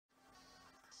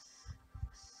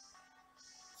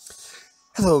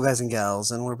Hello guys and gals,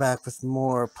 and we're back with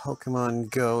more Pokemon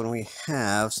Go, and we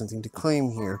have something to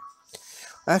claim here.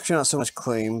 Actually, not so much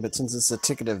claim, but since it's a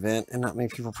ticket event, and not many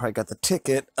people probably got the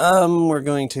ticket, we're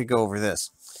going to go over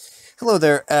this. Hello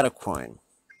there, Adequine.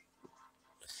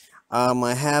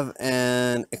 I have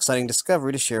an exciting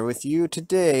discovery to share with you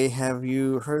today. Have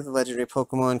you heard of the legendary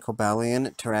Pokemon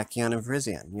Cobalion, Terrakion, and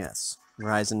Virizion? Yes,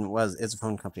 Verizon is a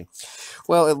phone company.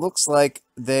 Well, it looks like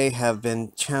they have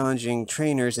been challenging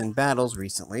trainers in battles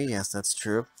recently. Yes, that's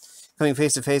true. Coming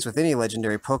face to face with any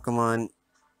legendary Pokemon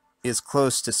is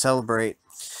close to celebrate.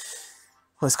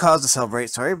 Well, it's cause to celebrate,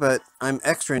 sorry, but I'm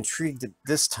extra intrigued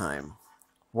this time.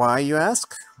 Why, you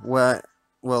ask? Well,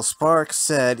 Spark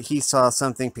said he saw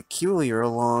something peculiar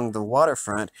along the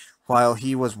waterfront while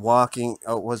he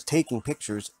was taking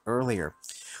pictures earlier.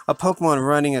 A Pokemon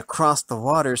running across the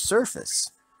water's surface.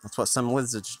 That's what some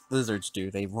lizards do.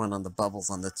 They run on the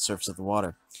bubbles on the surface of the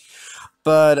water.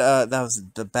 But that was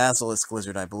the basilisk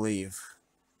lizard, I believe.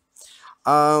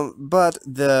 But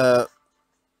the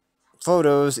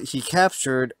photos he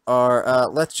captured are,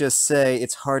 let's just say,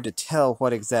 it's hard to tell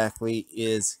what exactly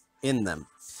is in them.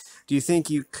 Do you think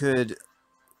you could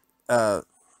do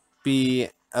you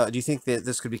think that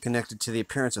this could be connected to the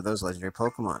appearance of those legendary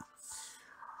Pokemon?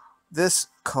 This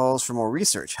calls for more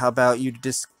research. How about you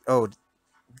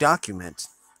document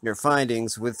your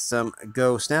findings with some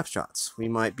Go snapshots? We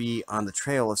might be on the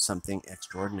trail of something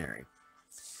extraordinary.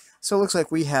 So it looks like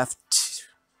we have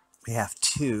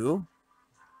two.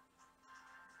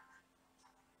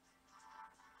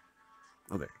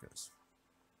 Oh, there it goes.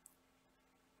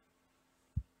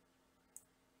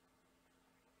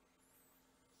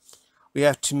 We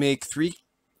have to make three,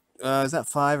 is that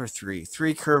 5 or 3?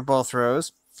 3 curveball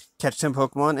throws, catch 10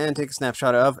 Pokemon, and take a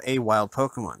snapshot of a wild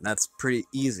Pokemon. That's pretty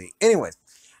easy. Anyways,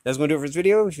 that's going to do it for this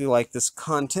video. If you like this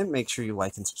content, make sure you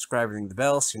like and subscribe and ring the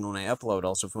bell so you know when I upload.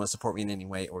 Also, if you want to support me in any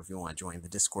way, or if you want to join the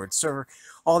Discord server,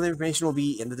 all the information will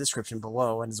be in the description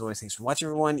below. And as always, thanks for watching,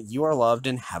 everyone. You are loved,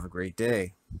 and have a great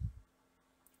day.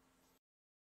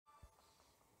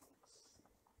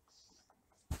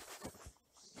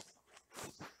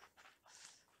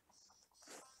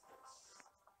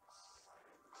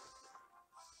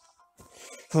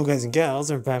 Hello guys and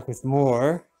gals, we're back with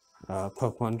more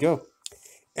Pokemon Go.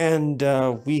 And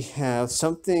we have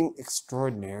something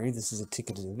extraordinary. This is a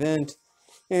ticketed event,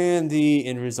 and the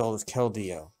end result is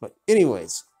Keldeo. But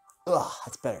anyways,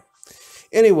 that's better.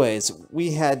 Anyways,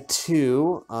 we had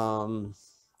two, what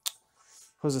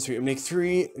was the 3? Make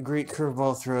 3 great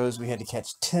curveball throws. We had to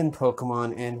catch 10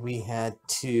 Pokemon, and we had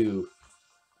to,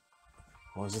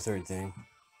 what was the 3rd thing?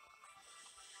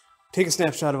 Take a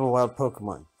snapshot of a wild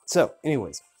Pokemon. So,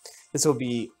 anyways, this will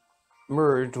be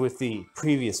merged with the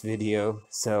previous video,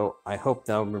 so I hope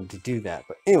that I'll remember to do that.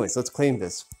 But anyways, let's claim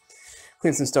this.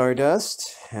 Claim some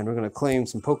Stardust, and we're going to claim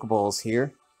some Pokeballs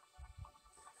here.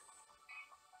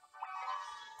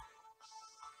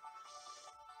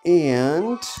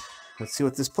 And let's see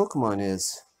what this Pokemon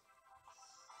is.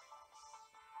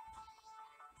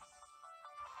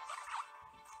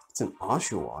 It's an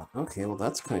Oshawott. Okay, well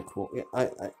that's kind of cool. Yeah,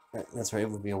 that's right, it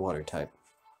would be a water type.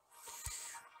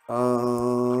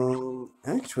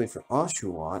 Actually, for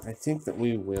Oshawott, I think that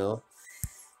we will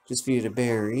just feed it a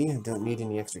berry. I don't need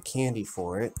any extra candy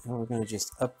for it. And we're going to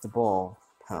just up the ball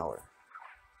power.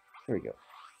 There we go.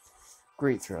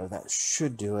 Great throw. That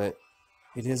should do it.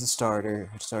 It is a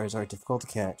starter. Starters are difficult to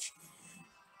catch.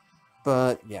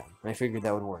 But, yeah, I figured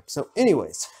that would work. So,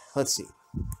 anyways, let's see.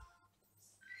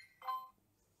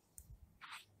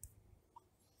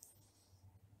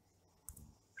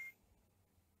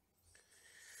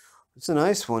 It's a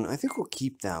nice one. I think we'll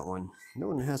keep that one. That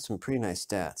one has some pretty nice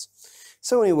stats.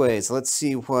 So anyways, let's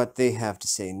see what they have to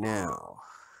say now.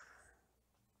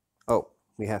 Oh,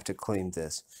 we have to claim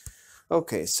this.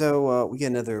 Okay, so we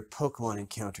get another Pokemon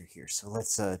encounter here. So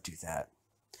let's do that.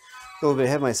 A little bit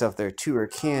ahead of myself there. 2 rare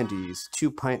candies,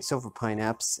 2 silver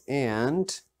pineapples,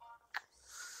 and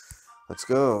let's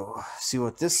go. See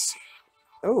what this...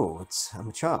 Oh, it's a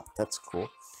Machop. That's cool.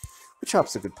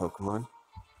 Machop's a good Pokemon.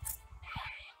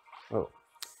 Oh,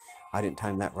 I didn't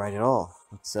time that right at all.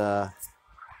 Let's go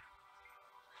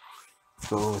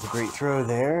with a great throw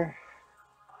there.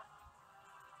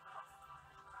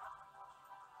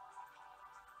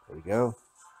 There we go.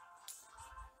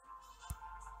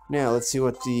 Now let's see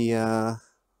what the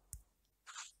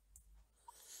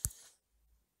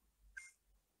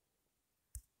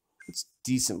it's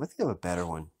decent. I think I have a better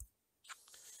one.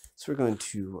 So we're going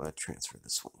to transfer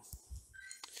this one.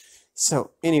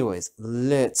 So, anyways,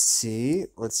 let's see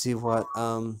what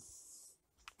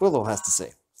Willow has to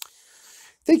say.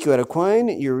 Thank you,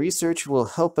 Adequine. Your research will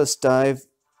help us dive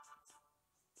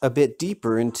a bit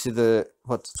deeper into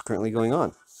what's currently going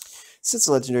on. Since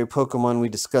the legendary Pokemon we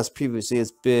discussed previously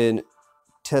has been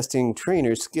testing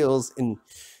trainers' skills in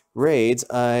raids,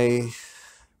 I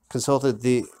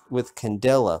consulted with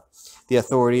Candela, the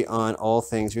authority on all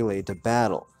things related to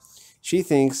battle. She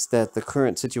thinks that the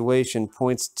current situation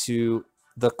points to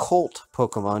the cult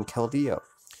Pokemon Keldeo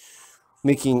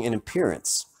making an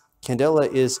appearance.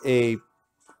 Candela is a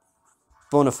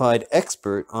bona fide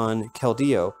expert on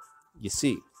Keldeo, you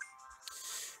see.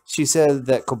 She said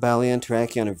that Cobalion,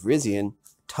 Terrakion, and Virizion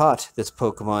taught this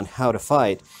Pokemon how to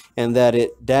fight, and that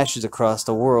it dashes across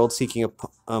the world seeking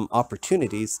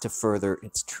opportunities to further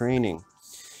its training.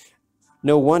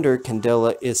 No wonder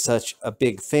Candela is such a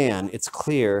big fan. It's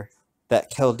clear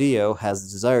that Keldeo has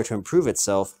the desire to improve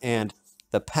itself and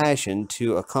the passion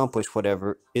to accomplish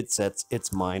whatever it sets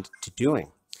its mind to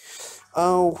doing.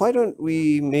 Why don't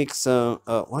we take some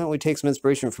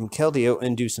inspiration from Keldeo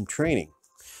and do some training?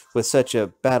 With such a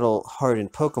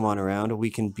battle-hardened Pokemon around, we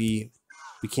can't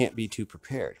be too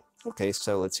prepared. Okay,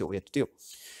 so let's see what we have to do.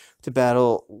 To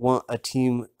battle a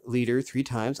team leader 3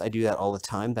 times. I do that all the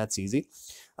time. That's easy.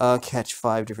 Catch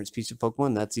 5 different species of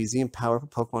Pokemon. That's easy. And power up a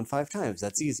Pokemon 5 times.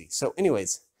 That's easy. So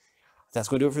anyways, that's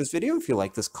going to do it for this video. If you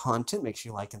like this content, make sure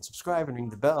you like and subscribe and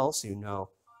ring the bell so you know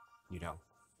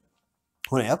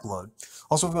when I upload.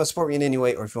 Also, if you want to support me in any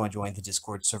way or if you want to join the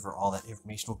Discord server, all that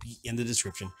information will be in the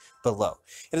description below.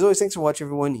 And as always, thanks for watching,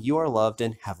 everyone. You are loved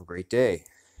and have a great day.